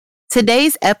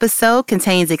Today's episode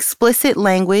contains explicit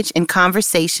language and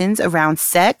conversations around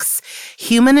sex,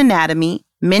 human anatomy,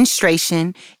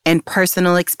 menstruation, and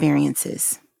personal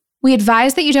experiences. We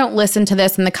advise that you don't listen to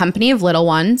this in the company of little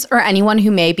ones or anyone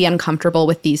who may be uncomfortable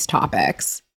with these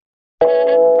topics.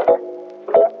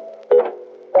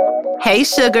 Hey,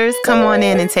 sugars, come on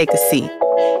in and take a seat.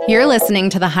 You're listening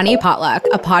to The Honey Potluck,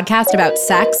 a podcast about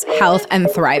sex, health, and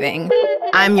thriving.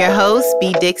 I'm your host,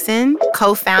 B. Dixon,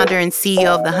 co-founder and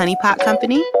CEO of the Honey Pot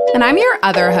Company. And I'm your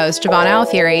other host, Javonna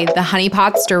Alfieri, the Honey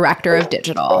Pot's Director of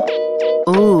Digital.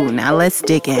 Ooh, now let's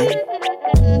dig in.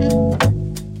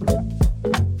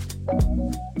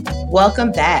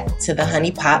 Welcome back to the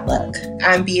Honey Potluck.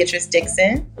 I'm Beatrice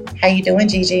Dixon. How you doing,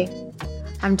 Gigi?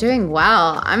 I'm doing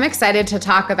well. I'm excited to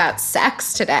talk about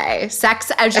sex today.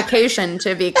 Sex education,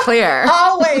 to be clear.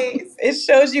 Always. It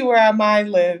shows you where our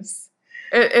mind lives.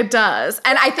 It does.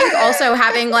 And I think also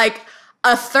having like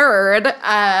a third,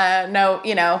 I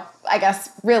guess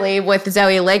really with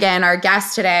Zoe Ligon, our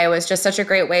guest today, was just such a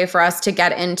great way for us to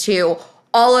get into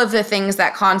all of the things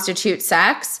that constitute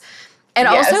sex. And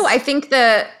also I think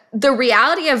the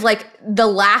reality of like the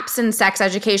lapse in sex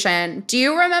education. Do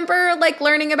you remember like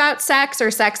learning about sex or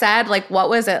sex ed? Like what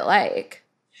was it like?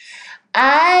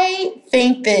 I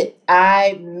think that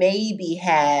I maybe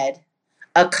had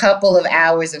a couple of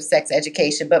hours of sex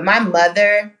education, but my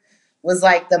mother was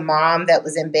like the mom that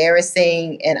was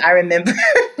embarrassing. And I remember,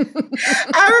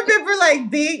 like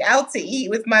being out to eat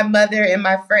with my mother and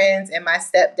my friends and my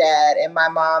stepdad and my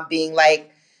mom being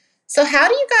like, so how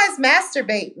do you guys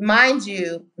masturbate? Mind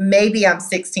you, maybe I'm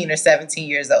 16 or 17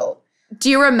 years old. Do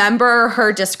you remember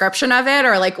her description of it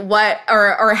or like what,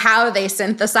 or how they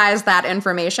synthesized that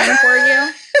information for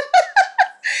you?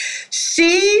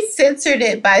 She censored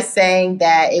it by saying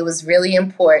that it was really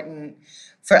important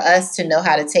for us to know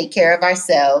how to take care of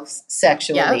ourselves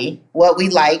sexually, what we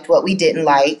liked, what we didn't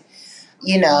like,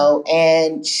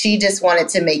 and she just wanted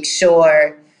to make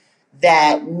sure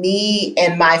that me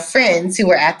and my friends who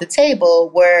were at the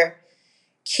table were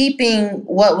keeping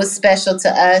what was special to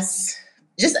us,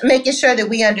 just making sure that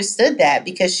we understood that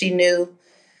because she knew,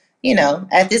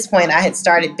 at this point I had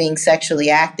started being sexually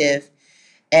active.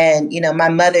 And, my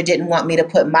mother didn't want me to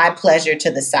put my pleasure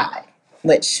to the side,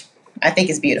 which I think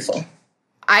is beautiful.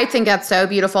 I think that's so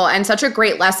beautiful and such a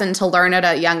great lesson to learn at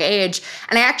a young age.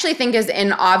 And I actually think is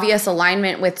in obvious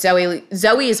alignment with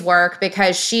Zoe's work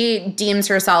because she deems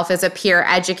herself as a peer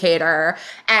educator.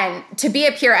 And to be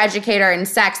a peer educator in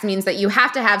sex means that you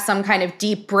have to have some kind of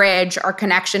deep bridge or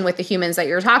connection with the humans that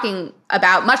you're talking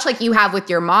about, much like you have with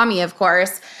your mommy, of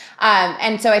course.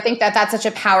 And so I think that that's such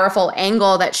a powerful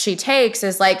angle that she takes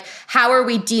is like, how are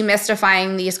we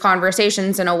demystifying these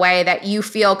conversations in a way that you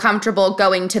feel comfortable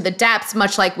going to the depths,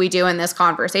 much like we do in this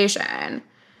conversation?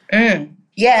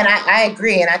 Yeah, and I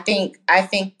agree. And I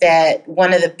think that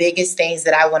one of the biggest things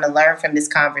that I want to learn from this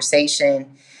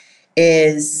conversation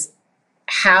is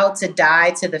how to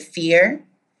die to the fear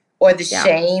or the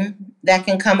shame that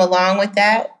can come along with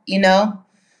that,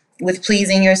 with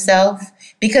pleasing yourself,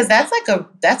 because that's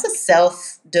a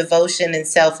self-devotion and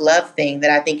self-love thing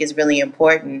that I think is really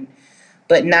important,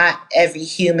 but not every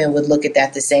human would look at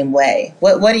that the same way.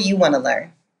 What do you want to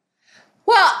learn?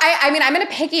 Well, I'm going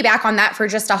to piggyback on that for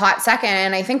just a hot second.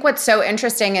 And I think what's so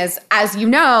interesting is, as you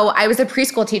know, I was a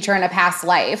preschool teacher in a past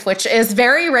life, which is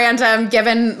very random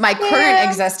given my current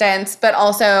existence, but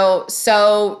also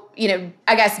so,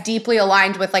 I guess deeply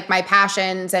aligned with like my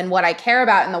passions and what I care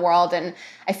about in the world. And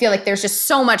I feel like there's just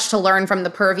so much to learn from the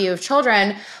purview of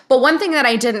children. But one thing that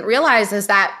I didn't realize is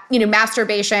that,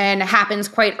 masturbation happens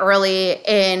quite early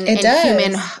in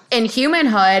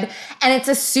humanhood, and it's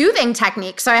a soothing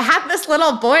technique. So I had this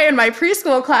little boy in my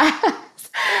preschool class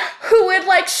who would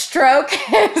like stroke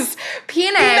his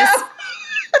penis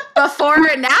before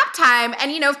nap time.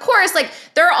 And, of course, like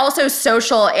there are also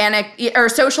social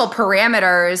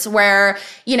parameters where,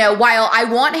 while I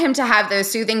want him to have those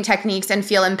soothing techniques and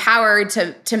feel empowered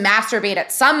to masturbate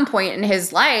at some point in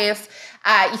his life,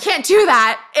 you can't do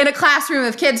that in a classroom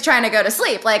of kids trying to go to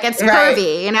sleep. Like it's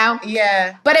pervy,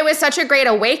 Yeah. But it was such a great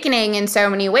awakening in so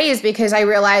many ways because I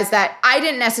realized that I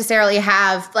didn't necessarily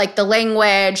have like the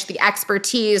language, the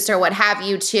expertise or what have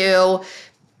you to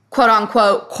quote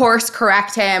unquote course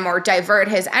correct him or divert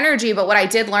his energy. But what I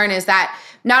did learn is that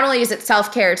not only is it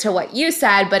self-care to what you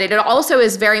said, but it also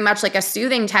is very much like a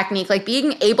soothing technique. Like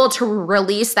being able to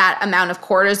release that amount of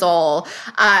cortisol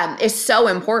is so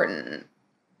important.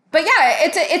 But yeah,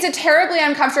 it's a terribly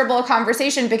uncomfortable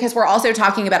conversation because we're also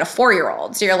talking about a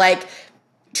 4-year-old. So you're like,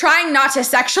 trying not to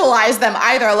sexualize them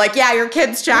either. Like, yeah, your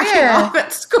kid's jacking off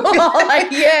at school. Like,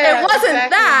 it wasn't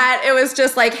that. It was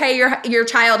just like, hey, your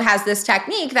child has this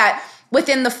technique that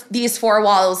within these four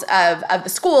walls of the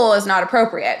school is not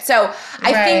appropriate. So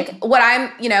I think what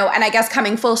I'm, and I guess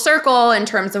coming full circle in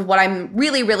terms of what I'm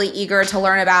really, really eager to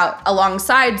learn about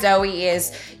alongside Zoe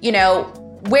is,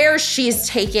 where she's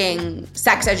taking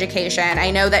sex education. I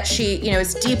know that she,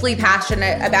 is deeply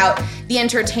passionate about the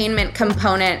entertainment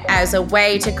component as a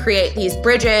way to create these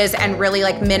bridges and really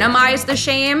like minimize the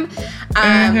shame.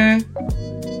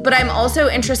 But I'm also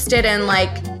interested in like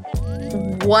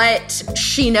what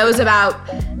she knows about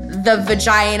the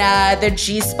vagina, the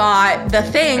G-spot, the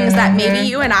things that maybe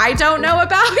you and I don't know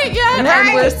about it yet,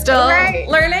 and we're still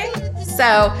learning. So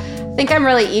I think I'm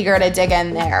really eager to dig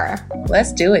in there.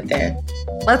 Let's do it then.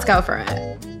 Let's go for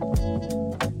it.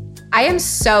 I am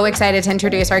so excited to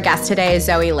introduce our guest today,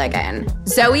 Zoe Ligon.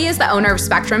 Zoe is the owner of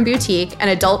Spectrum Boutique, an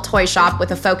adult toy shop with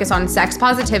a focus on sex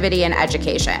positivity and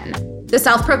education. The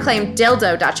self-proclaimed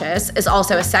dildo duchess is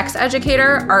also a sex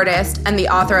educator, artist, and the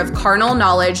author of Carnal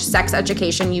Knowledge, Sex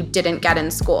Education You Didn't Get in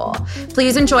School.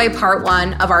 Please enjoy part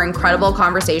 1 of our incredible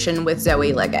conversation with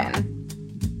Zoe Ligon.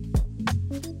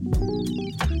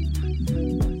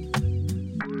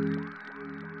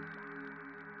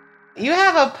 You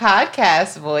have a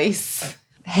podcast voice.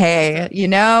 Hey,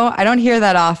 I don't hear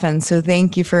that often, so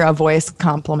thank you for a voice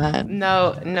compliment.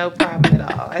 No problem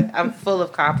at all. I'm full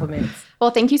of compliments.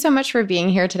 Well, thank you so much for being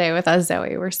here today with us,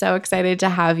 Zoe. We're so excited to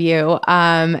have you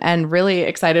and really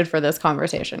excited for this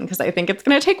conversation because I think it's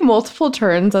going to take multiple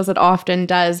turns as it often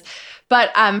does.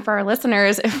 But for our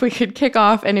listeners, if we could kick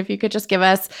off and if you could just give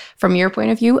us, from your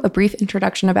point of view, a brief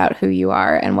introduction about who you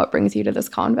are and what brings you to this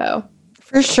convo.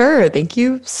 For sure. Thank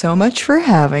you so much for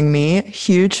having me.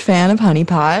 Huge fan of Honey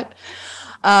Pot.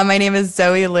 My name is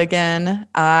Zoe Ligon.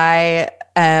 I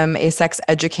am a sex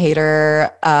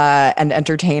educator and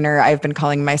entertainer. I've been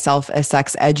calling myself a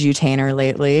sex edu-tainer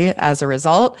lately as a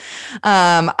result.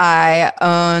 I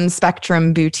own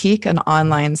Spectrum Boutique, an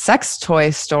online sex toy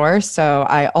store. So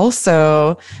I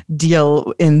also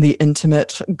deal in the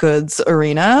intimate goods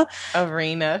arena.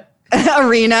 Arena,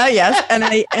 yes.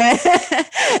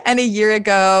 And a year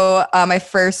ago, my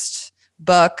first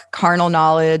book, Carnal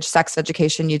Knowledge, Sex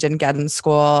Education You Didn't Get in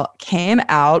School, came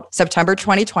out September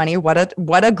 2020.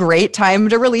 What a great time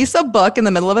to release a book in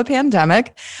the middle of a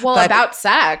pandemic. Well, about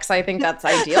sex, I think that's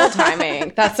ideal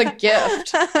timing. That's a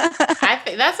gift. I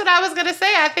think that's what I was going to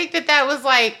say. I think that was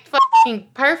like fucking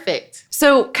perfect.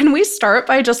 So can we start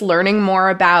by just learning more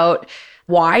about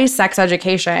why sex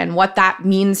education, what that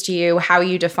means to you, how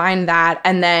you define that,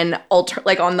 and then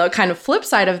on the kind of flip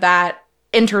side of that,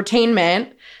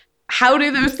 entertainment. How do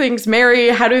those things marry?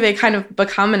 How do they kind of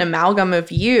become an amalgam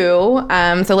of you?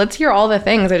 So let's hear all the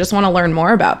things. I just want to learn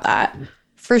more about that.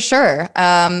 For sure.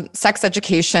 Sex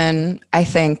education, I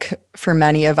think, for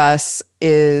many of us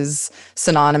is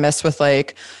synonymous with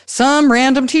like some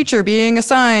random teacher being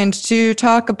assigned to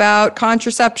talk about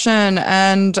contraception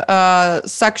and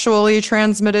sexually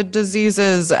transmitted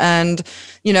diseases. And,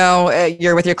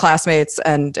 you're with your classmates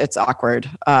and it's awkward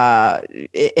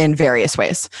in various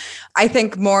ways. I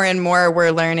think more and more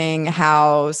we're learning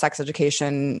how sex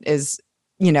education is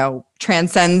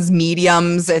transcends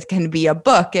mediums. It can be a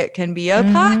book. It can be a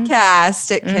podcast.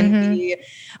 It can be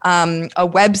a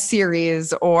web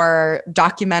series or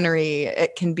documentary.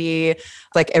 It can be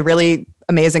like a really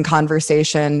amazing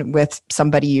conversation with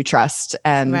somebody you trust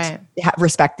and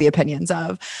respect the opinions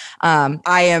of.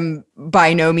 I am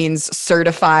by no means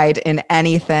certified in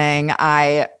anything.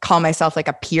 I call myself like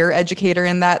a peer educator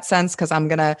in that sense because I'm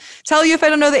going to tell you if I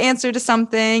don't know the answer to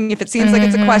something. If it seems like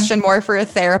it's a question more for a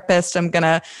therapist, I'm going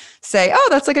to say, oh,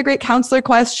 that's like a great counselor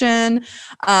question.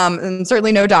 And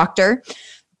certainly no doctor.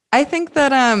 I think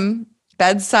that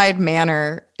bedside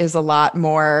manner is a lot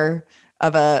more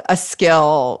of a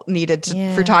skill needed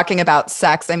for talking about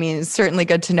sex. I mean, it's certainly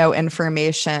good to know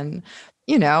information.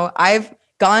 I've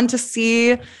gone to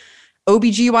see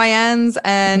OBGYNs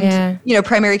and,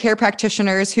 primary care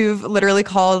practitioners who've literally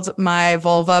called my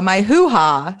vulva my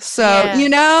hoo-ha. So,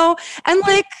 and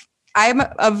like, I'm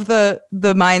of the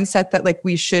mindset that like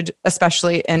we should,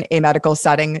 especially in a medical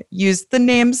setting, use the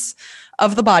names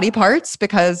of the body parts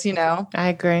because, I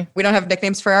agree. We don't have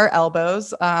nicknames for our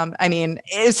elbows. I mean,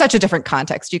 it's such a different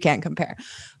context. You can't compare.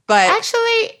 But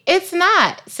actually, it's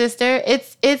not, sister.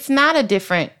 It's not a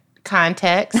different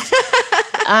context.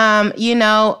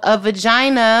 A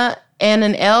vagina and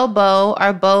an elbow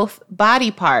are both body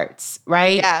parts,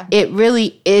 right? Yeah. It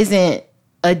really isn't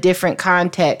a different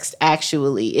context,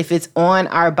 actually. If it's on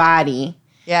our body,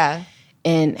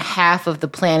 and half of the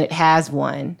planet has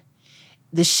one,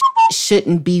 this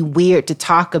shouldn't be weird to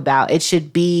talk about. It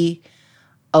should be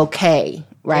okay,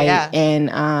 right? Yeah. And,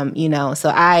 so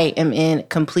I am in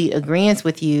complete agreement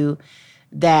with you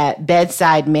that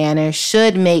bedside manner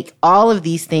should make all of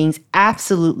these things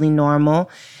absolutely normal.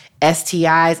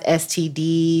 STIs,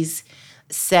 STDs,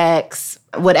 sex,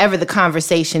 whatever the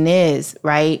conversation is,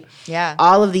 right? Yeah.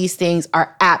 All of these things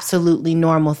are absolutely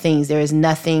normal things. There is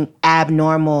nothing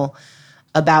abnormal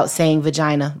about saying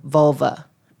vagina, vulva,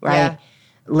 right? Yeah.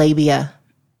 Labia.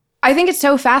 I think it's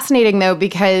so fascinating, though,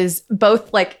 because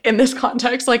both, like, in this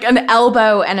context, like an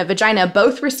elbow and a vagina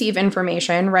both receive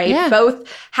information, right? Yeah. Both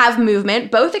have movement,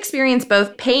 both experience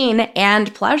both pain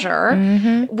and pleasure.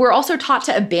 Mm-hmm. We're also taught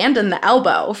to abandon the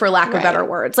elbow, for lack of better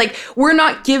words. Like, we're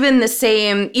not given the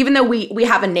same, even though we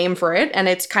have a name for it and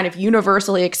it's kind of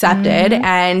universally accepted,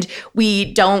 and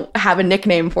we don't have a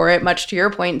nickname for it, much to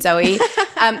your point, Zoe,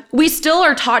 we still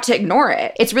are taught to ignore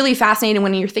it. It's really fascinating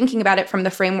when you're thinking about it from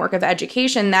the framework of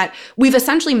education that we've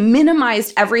essentially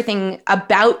minimized everything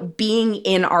about being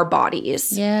in our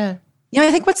bodies. Yeah.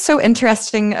 I think what's so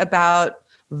interesting about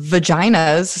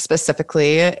vaginas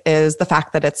specifically is the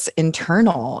fact that it's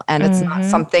internal and it's not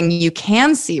something you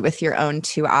can see with your own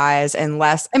two eyes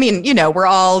unless, we're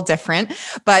all different,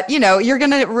 but, you're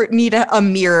going to need a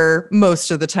mirror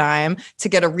most of the time to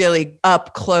get a really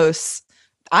up close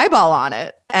eyeball on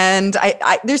it. And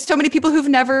I there's so many people who've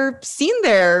never seen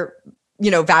their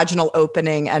vaginal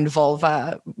opening and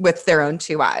vulva with their own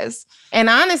two eyes. And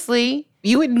honestly,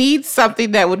 you would need something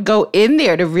that would go in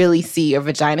there to really see your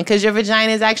vagina, because your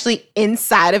vagina is actually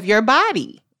inside of your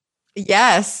body.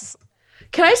 Yes.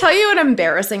 Can I tell you an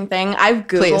embarrassing thing? I've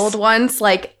Googled Please. once,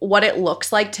 like, what it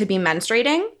looks like to be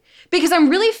menstruating. Because I'm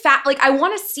really fat. Like, I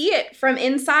want to see it from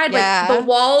inside, like the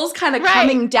walls kind of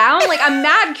coming down. Like, I'm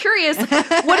mad curious. What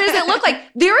does it look like?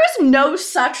 There is no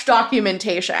such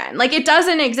documentation. Like, it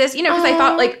doesn't exist, because I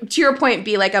thought, like, to your point,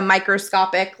 be like a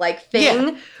microscopic, like,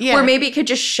 thing where maybe it could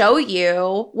just show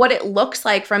you what it looks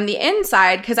like from the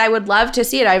inside, because I would love to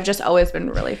see it. I've just always been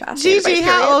really fascinated. Gigi,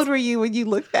 how old were you when you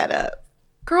looked that up?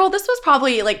 Girl, this was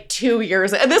probably like 2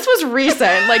 years. This was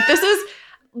recent. Like, does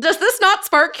this not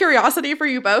spark curiosity for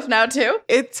you both now too?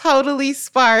 It totally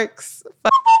sparks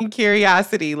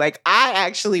curiosity. Like, I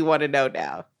actually want to know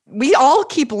now. We all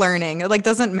keep learning. It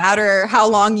doesn't matter how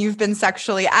long you've been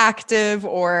sexually active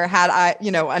or had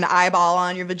an eyeball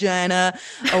on your vagina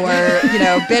or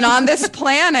been on this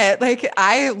planet. Like,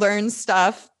 I learn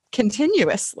stuff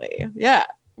continuously. Yeah.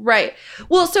 Right.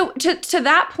 Well, so to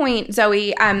that point,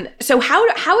 Zoe, so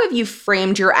how have you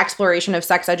framed your exploration of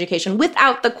sex education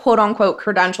without the quote unquote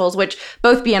credentials, which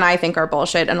both B and I think are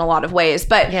bullshit in a lot of ways,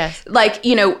 but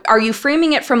are you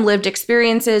framing it from lived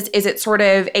experiences? Is it sort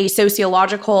of a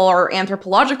sociological or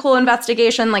anthropological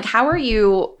investigation? Like, how are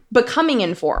you becoming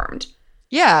informed?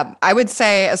 Yeah, I would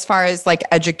say as far as like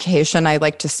education, I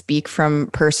like to speak from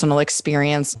personal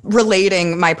experience,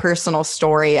 relating my personal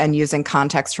story and using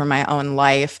context from my own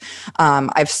life.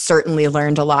 I've certainly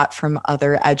learned a lot from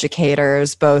other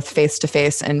educators, both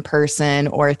face-to-face in person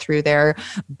or through their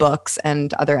books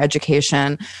and other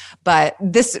education. But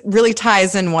this really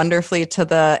ties in wonderfully to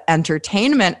the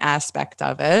entertainment aspect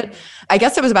of it. I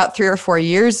guess it was about 3 or 4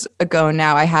 years ago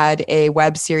now, I had a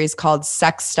web series called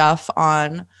Sex Stuff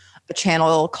on a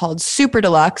channel called Super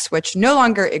Deluxe, which no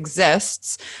longer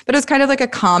exists, but it's kind of like a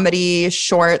comedy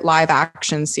short live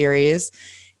action series.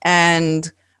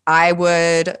 And I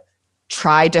would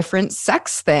try different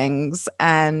sex things.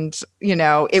 And,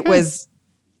 it was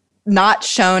not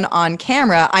shown on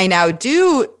camera. I now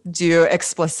do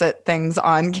explicit things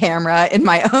on camera in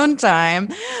my own time.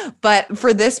 But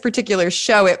for this particular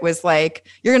show, it was like,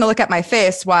 you're going to look at my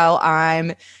face while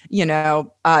I'm,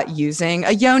 using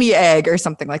a yoni egg or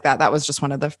something like that. That was just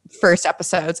one of the first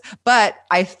episodes. But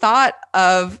I thought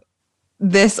of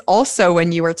this also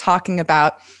when you were talking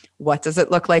about what does it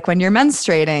look like when you're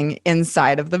menstruating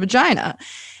inside of the vagina.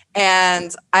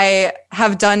 And I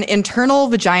have done internal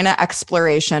vagina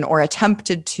exploration, or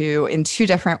attempted to, in 2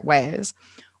 different ways.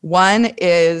 One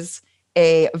is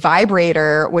a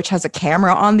vibrator, which has a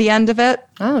camera on the end of it.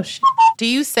 Oh, shit. Do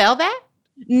you sell that?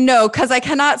 No, because I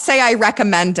cannot say I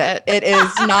recommend it. It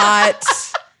is not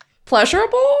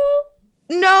pleasurable.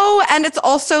 No, and it's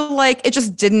also like it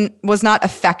just was not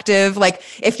effective. Like,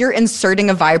 if you're inserting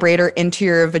a vibrator into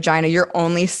your vagina, you're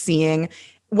only seeing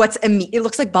it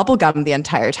looks like bubble gum the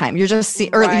entire time. You're just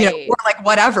seeing, or like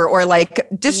whatever, or like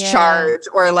discharge,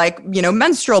 or like,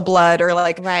 menstrual blood, or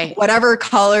like whatever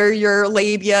color your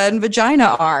labia and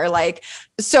vagina are. Like,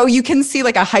 so you can see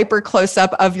like a hyper close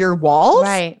up of your walls.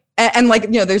 Right. And like,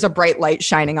 there's a bright light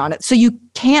shining on it. So you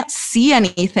can't see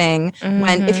anything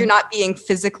if you're not being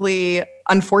physically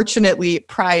unfortunately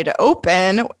pried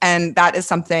open, and that is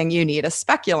something you need a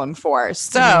speculum for.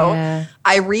 So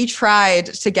I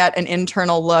retried to get an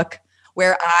internal look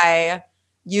where I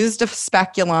used a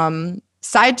speculum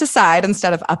side to side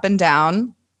instead of up and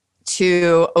down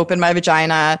to open my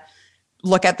vagina,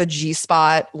 look at the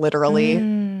G-spot, literally.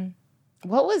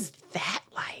 What was that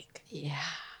like? Yeah.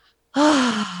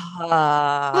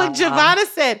 Look, Giovanna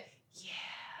said,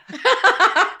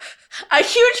 a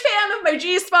huge fan of my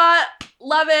G-spot.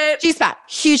 Love it. G-spot.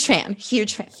 Huge fan.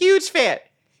 Huge fan. Huge fan.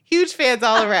 Huge fans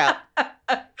all around.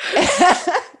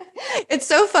 It's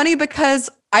so funny because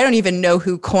I don't even know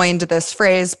who coined this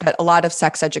phrase, but a lot of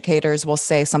sex educators will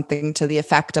say something to the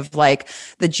effect of like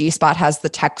the G-spot has the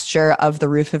texture of the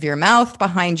roof of your mouth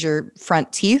behind your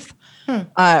front teeth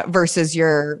versus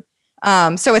your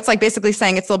so it's like basically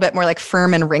saying it's a little bit more like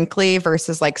firm and wrinkly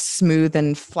versus like smooth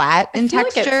and flat in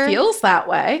texture. Like it feels that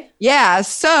way. Yeah.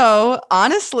 So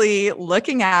honestly,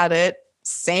 looking at it,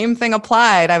 same thing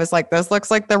applied. I was like, this looks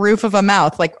like the roof of a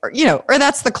mouth, like, or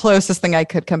that's the closest thing I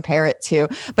could compare it to.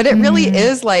 But it really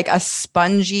is like a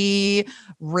spongy,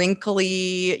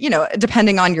 wrinkly,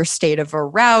 depending on your state of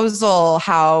arousal,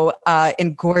 how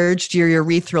engorged your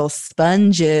urethral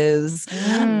sponge is.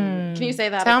 Can you say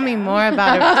that Tell again? me more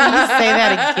about it. Please say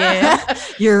that again.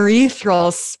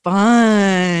 Urethral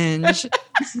sponge.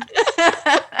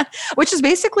 Which is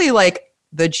basically like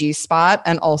the G-spot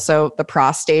and also the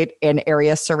prostate and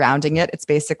area surrounding it. It's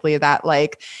basically that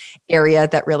like area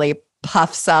that really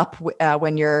puffs up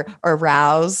when you're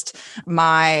aroused.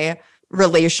 My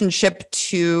relationship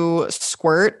to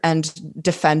squirt and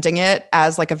defending it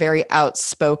as like a very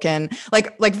outspoken,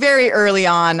 like very early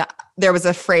on, there was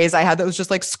a phrase I had that was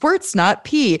just like, squirt's not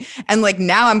pee. And like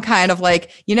now I'm kind of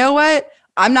like, you know what?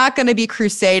 I'm not going to be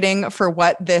crusading for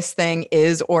what this thing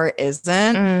is or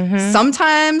isn't.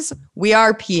 Sometimes we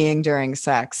are peeing during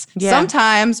sex.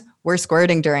 Sometimes we're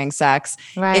squirting during sex.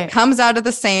 Right. It comes out of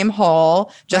the same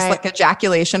hole, just like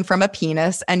ejaculation from a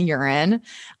penis and urine.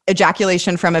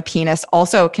 Ejaculation from a penis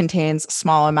also contains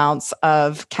small amounts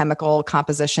of chemical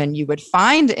composition you would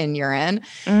find in urine.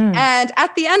 And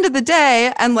at the end of the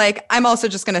day, and like, I'm also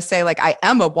just going to say, like, I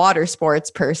am a water sports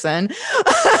person.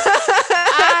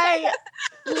 I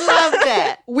love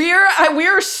that.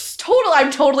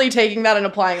 I'm totally taking that and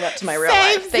applying that to my real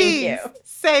life. Thank you.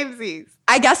 Samesies.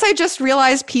 I guess I just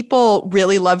realized people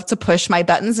really love to push my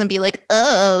buttons and be like,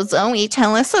 oh, Zoe,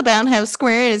 tell us about how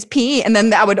squirt is pee. And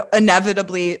then that would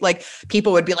inevitably, like,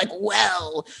 people would be like,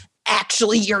 well,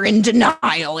 actually, you're in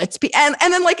denial. It's pee. And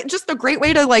then, like, just a great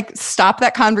way to, like, stop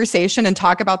that conversation and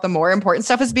talk about the more important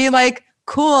stuff is being like,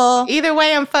 cool. Either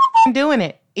way, I'm fucking doing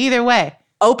it. Either way.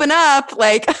 Open up.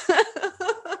 Like,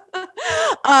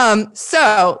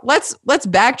 so let's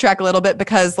backtrack a little bit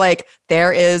because like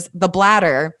there is the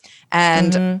bladder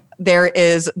and there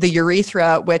is the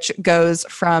urethra, which goes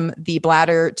from the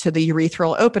bladder to the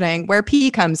urethral opening where pee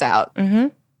comes out.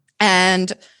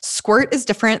 And squirt is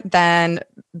different than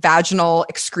vaginal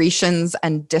excretions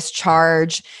and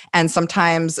discharge. And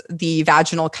sometimes the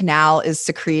vaginal canal is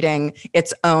secreting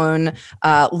its own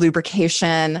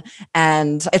lubrication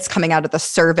and it's coming out of the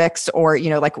cervix or,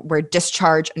 like where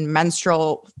discharge and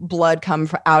menstrual blood come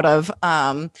out of.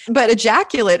 But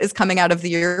ejaculate is coming out of the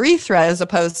urethra as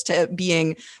opposed to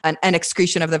being an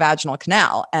excretion of the vaginal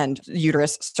canal and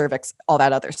uterus, cervix, all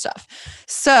that other stuff.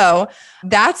 So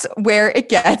that's where it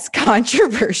gets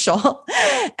controversial.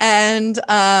 And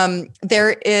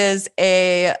there is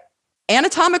a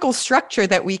anatomical structure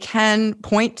that we can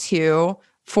point to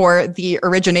for the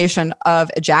origination of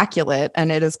ejaculate,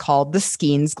 and it is called the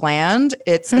Skene's gland.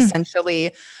 It's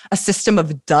essentially a system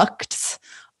of ducts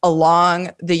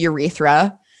along the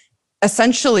urethra.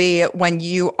 Essentially, when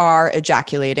you are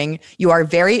ejaculating, you are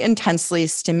very intensely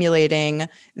stimulating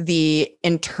the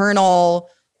internal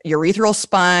urethral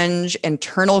sponge,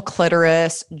 internal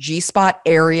clitoris, G-spot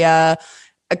area,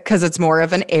 because it's more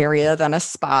of an area than a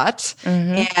spot.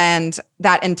 And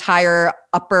that entire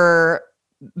upper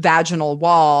vaginal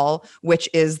wall, which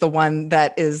is the one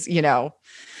that is,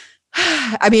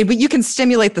 I mean, but you can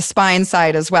stimulate the spine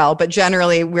side as well, but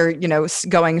generally we're,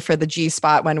 going for the G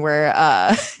spot when we're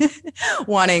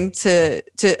wanting to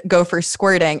go for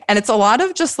squirting. And it's a lot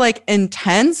of just like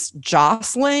intense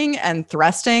jostling and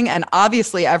thrusting. And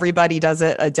obviously everybody does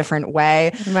it a different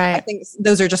way. Right. I think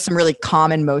those are just some really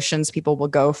common motions people will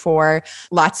go for.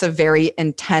 Lots of very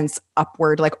intense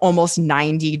upward, like almost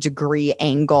 90-degree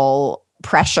angle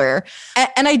pressure.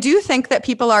 And I do think that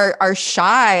people are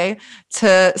shy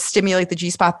to stimulate the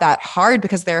G-spot that hard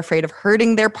because they're afraid of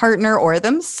hurting their partner or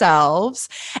themselves.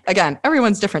 Again,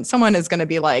 everyone's different. Someone is going to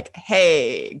be like,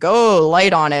 hey, go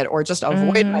light on it or just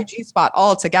avoid my G-spot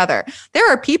altogether. There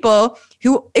are people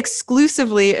who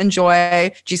exclusively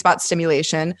enjoy G-spot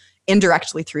stimulation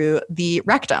indirectly through the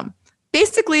rectum.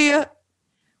 Basically,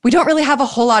 we don't really have a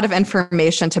whole lot of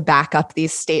information to back up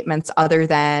these statements other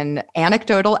than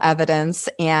anecdotal evidence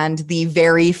and the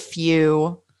very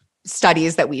few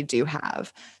studies that we do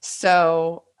have.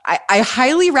 So I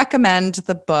highly recommend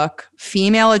the book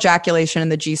Female Ejaculation in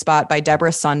the G-Spot by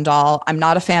Deborah Sundahl. I'm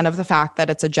not a fan of the fact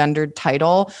that it's a gendered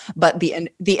title, but the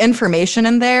information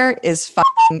in there is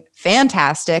fucking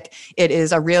fantastic. It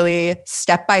is a really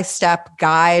step-by-step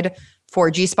guide for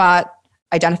G-Spot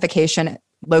identification,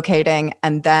 locating,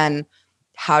 and then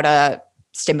how to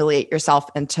stimulate yourself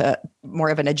into more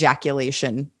of an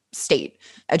ejaculation state.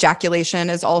 Ejaculation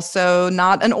is also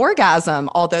not an orgasm,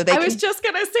 although I was just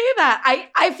going to say that.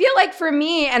 I feel like for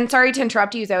me, and sorry to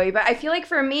interrupt you, Zoe, but I feel like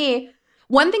for me,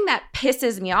 one thing that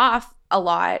pisses me off a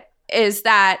lot is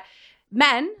that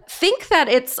men think that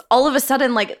it's all of a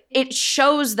sudden like it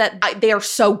shows that they are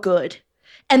so good.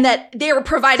 And that they're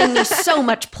providing me so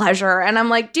much pleasure. And I'm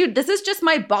like, dude, this is just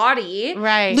my body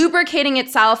lubricating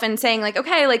itself and saying like,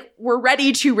 okay, like we're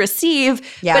ready to receive.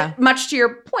 Yeah. But much to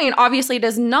your point, obviously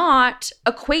does not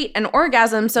equate an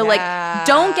orgasm. So like,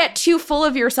 don't get too full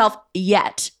of yourself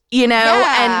yet, you know?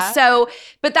 Yeah. And so,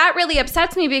 but that really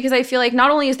upsets me because I feel like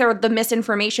not only is there the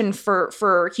misinformation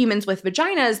for humans with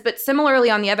vaginas, but similarly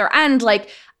on the other end, like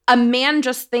a man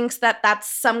just thinks that that's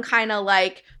some kind of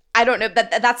like, I don't know,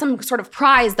 that's some sort of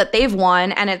prize that they've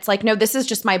won. And it's like, no, this is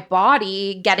just my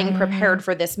body getting prepared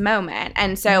for this moment.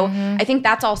 And so I think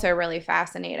that's also really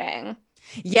fascinating.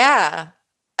 Yeah.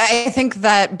 I think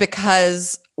that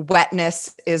because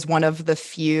wetness is one of the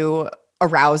few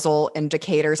arousal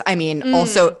indicators. I mean,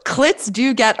 also clits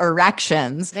do get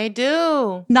erections. They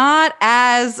do. Not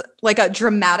as like a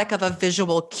dramatic of a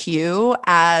visual cue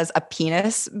as a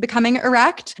penis becoming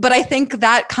erect. But I think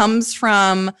that comes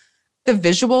from the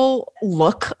visual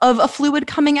look of a fluid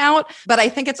coming out. But I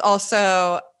think it's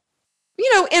also,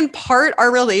 you know, in part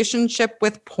our relationship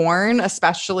with porn,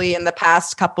 especially in the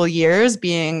past couple years,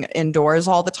 being indoors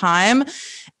all the time,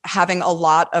 having a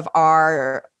lot of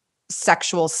our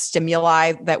sexual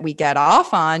stimuli that we get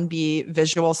off on be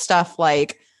visual stuff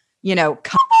like, you know,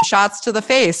 cum shots to the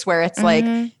face where it's like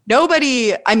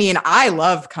nobody, I mean, I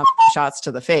love cum shots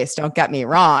to the face, don't get me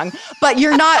wrong, but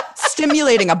you're not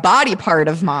stimulating a body part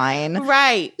of mine.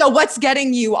 Right. So what's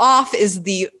getting you off is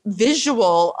the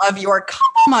visual of your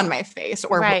cum on my face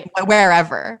or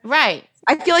wherever. Right.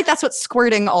 I feel like that's what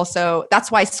squirting also,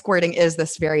 that's why squirting is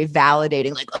this very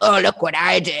validating, like, oh, look what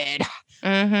I did.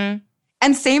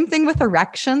 And same thing with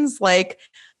erections, like,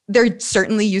 there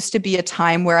certainly used to be a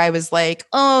time where I was like,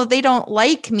 oh, they don't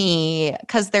like me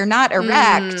because they're not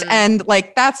erect. And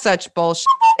like, that's such bullshit.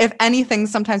 If anything,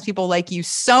 sometimes people like you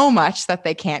so much that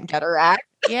they can't get erect.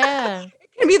 Yeah. It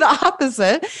can be the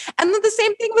opposite. And then the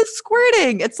same thing with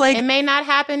squirting. It's like, it may not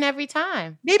happen every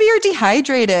time. Maybe you're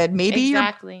dehydrated. Maybe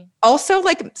you're also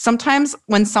like sometimes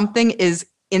when something is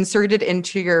inserted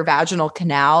into your vaginal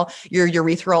canal, your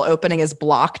urethral opening is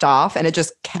blocked off and it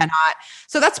just cannot.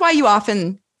 So that's why you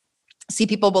often see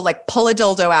people will like pull a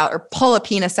dildo out or pull a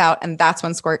penis out and that's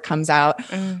when squirt comes out.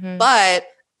 But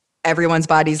everyone's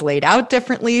body's laid out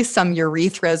differently. Some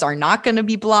urethras are not going to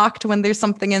be blocked when there's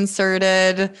something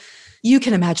inserted. You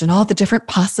can imagine all the different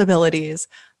possibilities.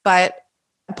 But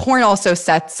porn also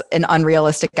sets an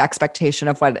unrealistic expectation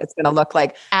of what it's going to look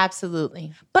like.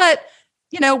 Absolutely. But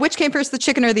you know, which came first, the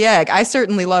chicken or the egg? I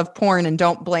certainly love porn and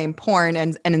don't blame porn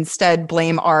and instead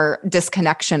blame our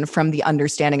disconnection from the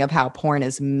understanding of how porn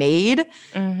is made.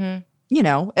 You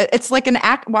know, it's like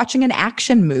watching an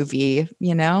action movie,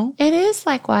 you know? It is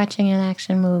like watching an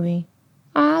action movie.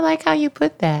 Oh, I like how you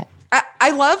put that.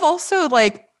 I love also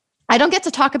like, I don't get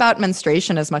to talk about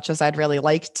menstruation as much as I'd really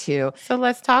like to. So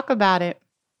let's talk about it.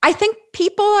 I think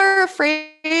people are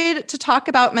afraid to talk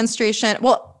about menstruation.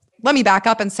 Well, let me back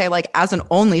up and say, like, as an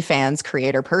OnlyFans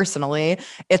creator personally,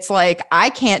 it's like, I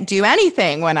can't do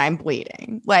anything when I'm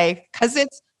bleeding, like, because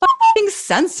it's fucking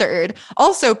censored.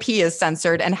 Also, pee is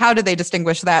censored. And how do they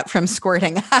distinguish that from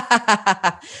squirting?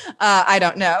 I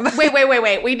don't know.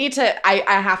 Wait. We need to,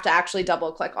 I have to actually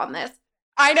double click on this.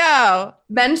 I know.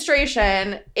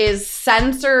 Menstruation is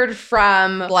censored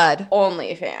from blood.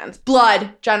 OnlyFans. Blood,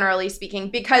 generally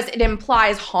speaking, because it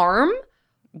implies harm.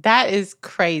 That is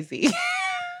crazy.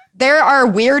 There are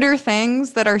weirder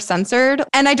things that are censored,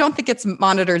 and I don't think it's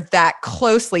monitored that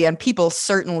closely, and people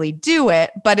certainly do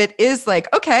it, but it is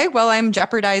like, okay, well, I'm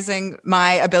jeopardizing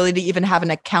my ability to even have an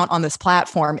account on this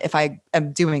platform if I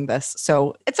am doing this.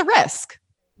 So it's a risk.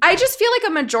 I just feel like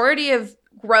a majority of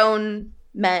grown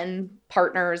men,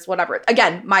 partners, whatever.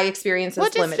 Again, my experience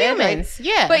is limited. Humans, right?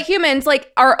 yeah. But humans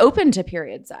are open to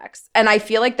period sex. And I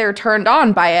feel like they're turned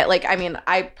on by it.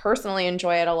 I personally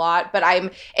enjoy it a lot, but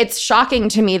it's shocking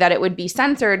to me that it would be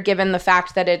censored given the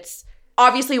fact that it's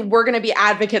obviously we're going to be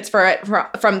advocates for it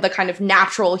from the kind of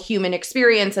natural human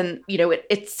experience. And,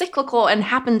 it's cyclical and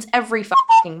happens every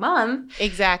fucking month.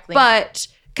 Exactly. But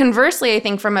conversely, I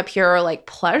think from a pure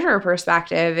pleasure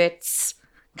perspective, it's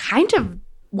kind of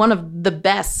one of the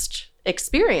best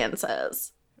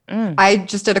experiences. I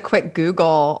just did a quick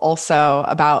Google also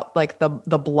about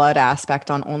the blood aspect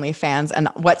on OnlyFans, and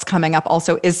what's coming up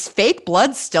also is fake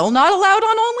blood still not allowed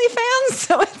on OnlyFans.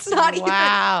 So it's not even,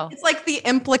 it's like the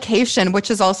implication, which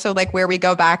is also where we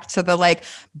go back to the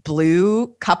blue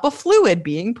cup of fluid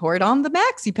being poured on the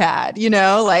maxi pad,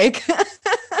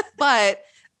 but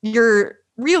you're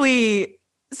really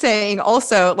saying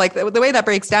also the way that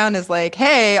breaks down is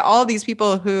hey, all these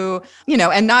people who,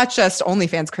 and not just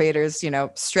OnlyFans creators,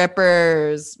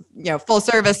 strippers, full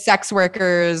service sex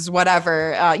workers,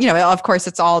 whatever, of course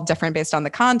it's all different based on the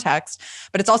context,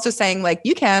 but it's also saying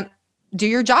you can't do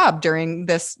your job during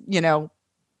this,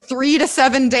 3 to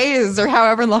 7 days or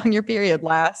however long your period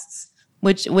lasts.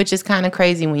 Which is kind of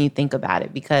crazy when you think about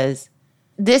it, because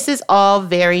this is all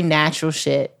very natural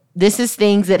shit. This is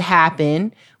things that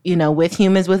happen, with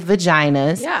humans with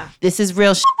vaginas. Yeah. This is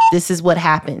real shit. This is what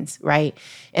happens, right?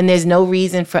 And there's no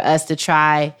reason for us to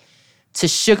try to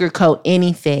sugarcoat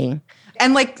anything.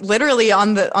 And literally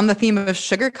on the theme of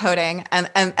sugarcoating, and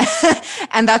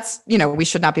and that's, we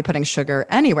should not be putting sugar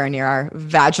anywhere near our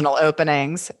vaginal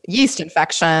openings. Yeast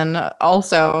infection,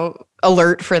 also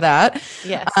alert for that.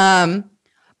 Yes.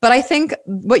 But I think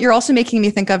what you're also making me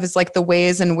think of is the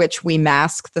ways in which we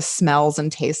mask the smells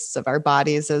and tastes of our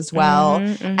bodies as well.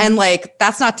 Mm-hmm. And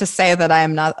that's not to say that I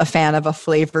am not a fan of a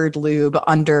flavored lube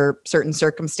under certain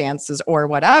circumstances or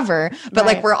whatever,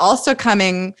 but we're also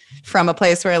coming from a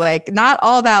place where not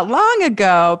all that long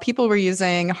ago, people were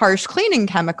using harsh cleaning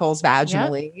chemicals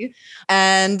vaginally. Yep.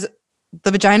 And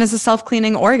the vagina is a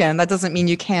self-cleaning organ. That doesn't mean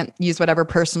you can't use whatever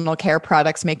personal care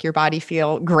products make your body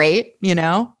feel great,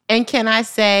 And can I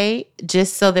say,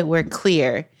 just so that we're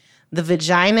clear, the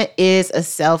vagina is a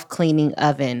self-cleaning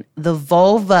oven. The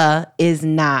vulva is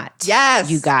not. Yes.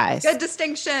 You guys. Good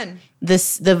distinction.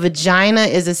 The vagina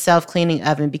is a self-cleaning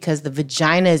oven because the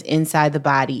vagina is inside the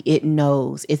body. It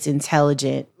knows. It's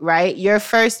intelligent, right? Your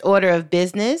first order of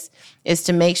business is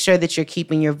to make sure that you're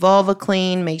keeping your vulva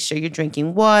clean, make sure you're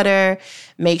drinking water,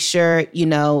 make sure,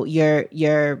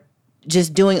 you're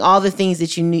just doing all the things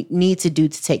that you need to do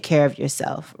to take care of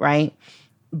yourself, right?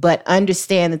 But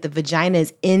understand that the vagina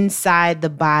is inside the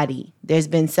body. There's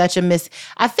been such a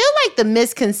I feel like the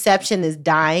misconception is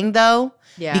dying, though,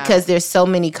 because there's so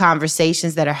many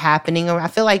conversations that are happening. I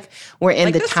feel like we're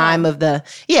in the time of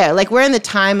we're in the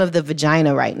time of the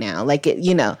vagina right now.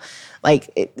 The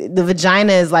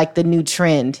vagina is the new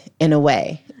trend in a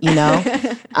way,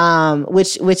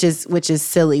 which is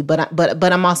silly.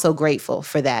 But I'm also grateful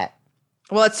for that.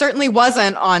 Well, it certainly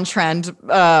wasn't on trend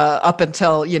up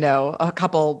until, a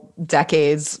couple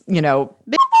decades, Bitch,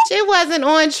 it wasn't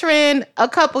on trend a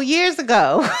couple years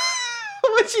ago.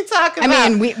 What you talking about? I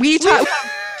mean, we talk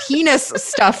penis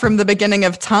stuff from the beginning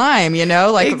of time,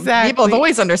 Exactly. People have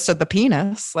always understood the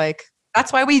penis.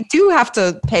 That's why we do have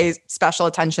to pay special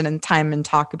attention and time and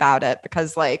talk about it,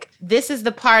 because this is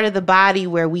the part of the body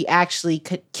where we actually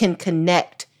can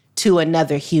connect to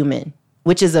another human.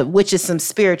 Which is some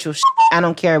spiritual shit. I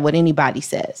don't care what anybody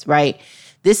says, right?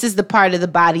 This is the part of the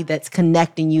body that's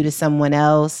connecting you to someone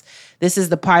else. This is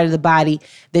the part of the body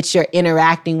that you're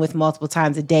interacting with multiple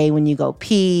times a day when you go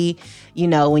pee,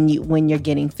 when you're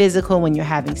getting physical, when you're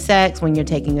having sex, when you're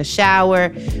taking a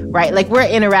shower, right? We're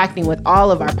interacting with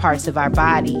all of our parts of our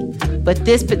body. But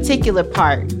this particular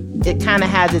part, it kind of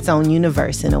has its own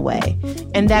universe in a way.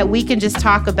 And that we can just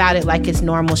talk about it like it's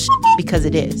normal shit because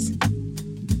it is.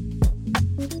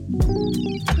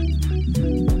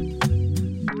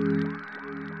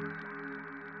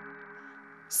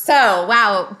 So,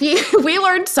 wow, we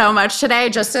learned so much today,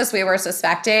 just as we were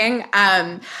suspecting.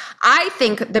 I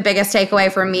think the biggest takeaway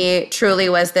for me truly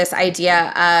was this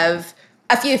idea of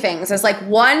a few things. It's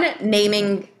one,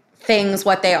 naming things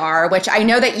what they are, which I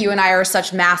know that you and I are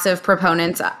such massive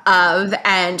proponents of.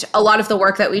 And a lot of the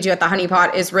work that we do at the Honey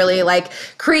Pot is really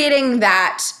creating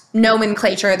that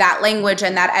nomenclature, that language,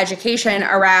 and that education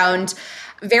around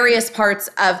various parts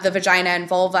of the vagina and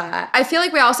vulva. I feel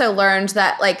like we also learned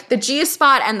that like the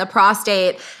G-spot and the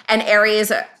prostate and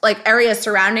areas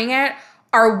surrounding it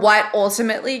are what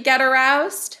ultimately get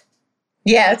aroused.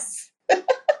 Yes.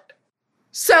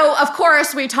 So, of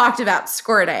course, we talked about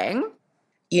squirting.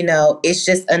 It's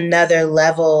just another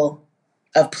level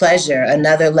of pleasure,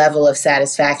 another level of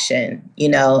satisfaction,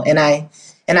 and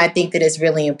I think that it's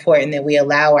really important that we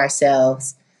allow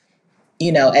ourselves,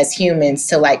 as humans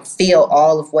to like feel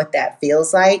all of what that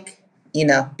feels like,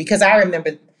 because I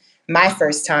remember my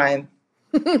first time.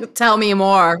 Tell me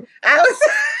more.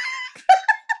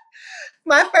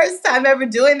 My first time ever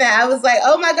doing that, I was like,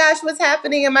 oh my gosh, what's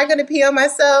happening? Am I going to pee on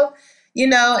myself?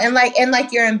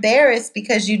 And you're embarrassed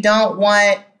because you don't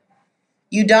want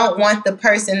the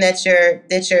person that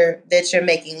you're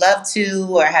making love to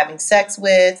or having sex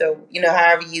with, or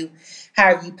however you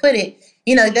put it.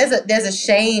 There's a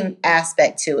shame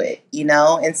aspect to it,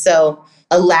 and so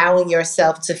allowing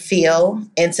yourself to feel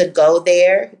and to go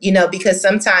there, because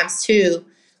sometimes too,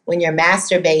 when you're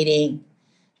masturbating,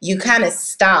 you kind of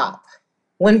stop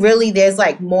when really there's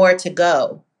like more to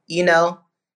go,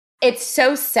 It's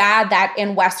so sad that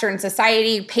in Western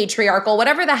society, patriarchal,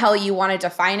 whatever the hell you want to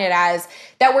define it as,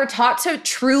 that we're taught to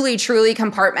truly, truly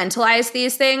compartmentalize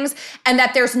these things, and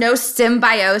that there's no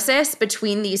symbiosis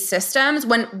between these systems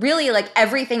when really like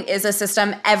everything is a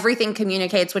system, everything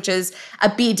communicates, which is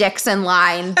a B. Dixon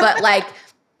line. But like,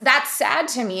 that's sad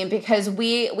to me because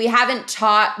we haven't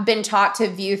been taught to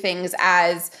view things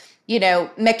as,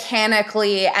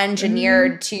 mechanically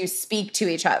engineered to speak to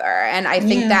each other. And I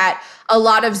think that a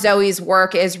lot of Zoe's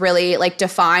work is really like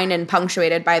defined and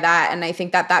punctuated by that. And I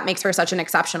think that makes her such an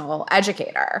exceptional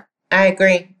educator. I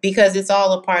agree, because it's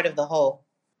all a part of the whole.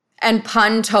 And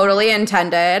pun totally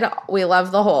intended. We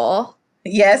love the whole.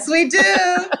 Yes, we do.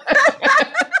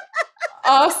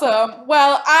 Awesome.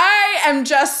 Well, I am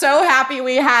just so happy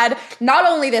we had not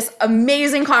only this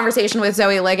amazing conversation with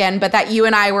Zoe Ligon, but that you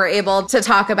and I were able to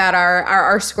talk about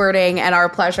our squirting and our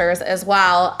pleasures as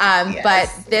well. Yes.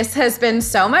 But this has been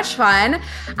so much fun.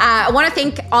 I want to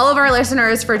thank all of our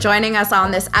listeners for joining us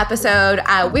on this episode.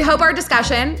 We hope our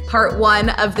discussion, part 1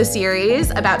 of the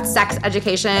series about sex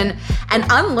education and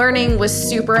unlearning, was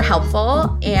super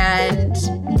helpful. And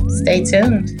stay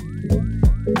tuned.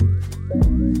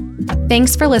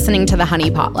 Thanks for listening to The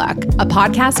Honey Potluck, a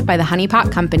podcast by The Honey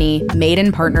Pot Company, made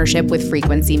in partnership with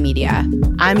Frequency Media.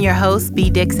 I'm your host, B.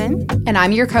 Dixon. And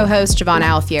I'm your co-host, Giovanna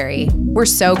Alfieri. We're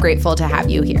so grateful to have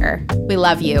you here. We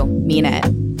love you. Mean it.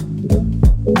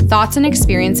 Thoughts and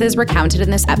experiences recounted in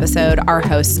this episode are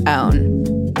hosts'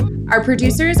 own. Our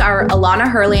producers are Alana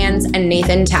Herlands and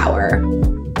Nathan Tower.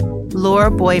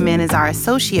 Laura Boyman is our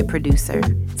associate producer.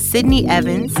 Sydney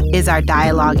Evans is our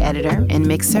dialogue editor and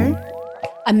mixer.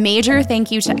 A major thank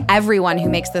you to everyone who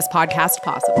makes this podcast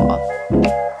possible.